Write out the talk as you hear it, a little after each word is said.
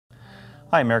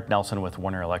Hi, I'm Eric Nelson with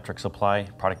Warner Electric Supply,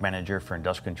 Product Manager for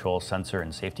Industrial Control, Sensor,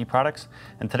 and Safety Products.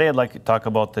 And today I'd like to talk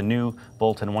about the new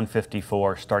Bolton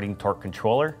 154 Starting Torque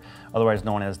Controller, otherwise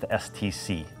known as the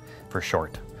STC for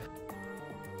short.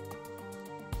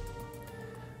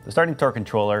 The Starting Torque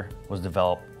Controller was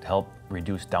developed to help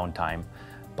reduce downtime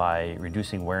by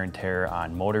reducing wear and tear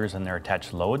on motors and their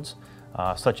attached loads,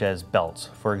 such as belts.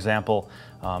 For example,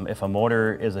 if a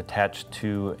motor is attached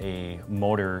to a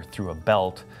motor through a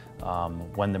belt,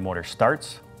 when the motor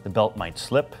starts, the belt might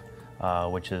slip,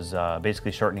 which is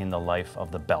basically shortening the life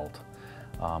of the belt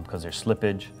because there's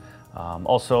slippage.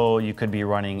 Also, you could be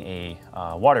running a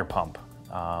water pump.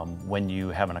 When you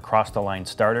have an across-the-line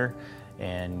starter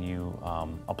and you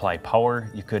apply power,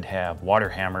 you could have water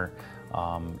hammer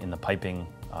in the piping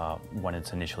when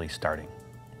it's initially starting.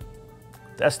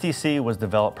 The STC was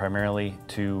developed primarily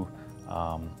to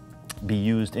be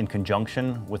used in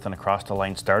conjunction with an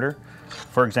across-the-line starter.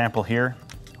 For example, here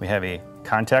we have a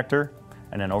contactor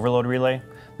and an overload relay.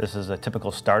 This is a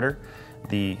typical starter.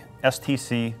 The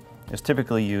STC is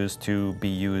typically used to be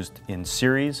used in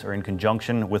series or in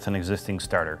conjunction with an existing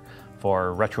starter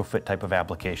for retrofit type of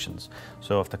applications.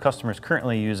 So if the customer is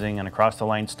currently using an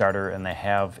across-the-line starter and they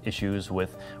have issues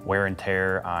with wear and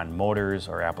tear on motors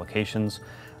or applications,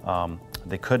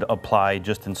 they could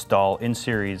just install in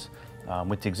series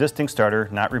with the existing starter,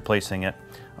 not replacing it,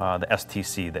 the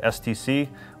STC. The STC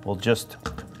will just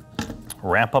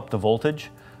ramp up the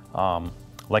voltage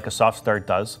like a soft start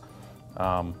does,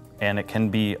 and it can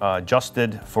be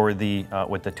adjusted for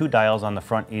with the two dials on the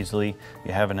front easily.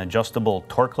 You have an adjustable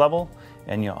torque level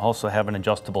and you also have an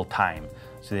adjustable time.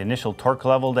 So the initial torque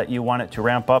level that you want it to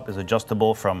ramp up is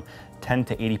adjustable from 10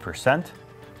 to 80%.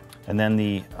 And then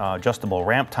the adjustable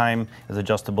ramp time is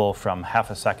adjustable from half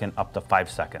a second up to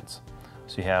 5 seconds.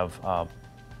 So you have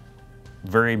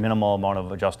very minimal amount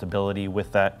of adjustability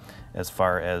with that as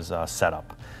far as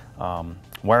setup.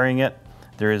 Wiring it,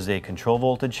 there is a control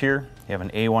voltage here. You have an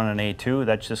A1 and A2,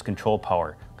 that's just control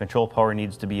power. Control power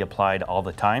needs to be applied all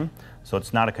the time, so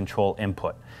it's not a control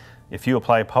input. If you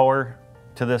apply power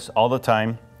to this all the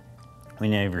time,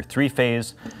 when you have your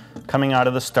three-phase coming out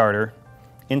of the starter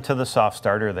into the soft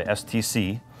starter, the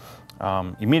STC,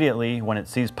 immediately when it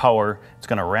sees power, it's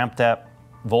going to ramp that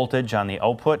voltage on the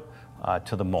output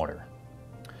to the motor.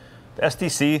 The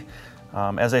STC,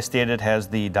 as I stated, has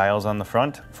the dials on the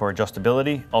front for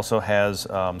adjustability, also has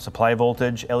supply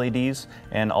voltage LEDs,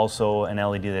 and also an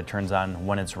LED that turns on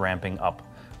when it's ramping up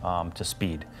to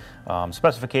speed.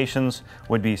 Specifications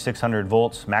would be 600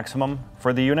 volts maximum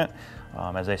for the unit.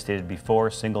 As I stated before,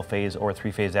 single phase or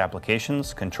three-phase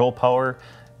applications. Control power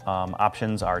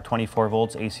options are 24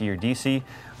 volts AC or DC,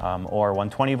 or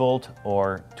 120 volt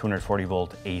or 240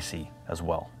 volt AC as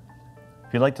well.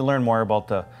 If you'd like to learn more about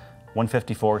the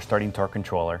 154 Starting Torque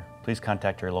Controller, please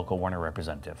contact your local Warner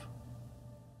representative.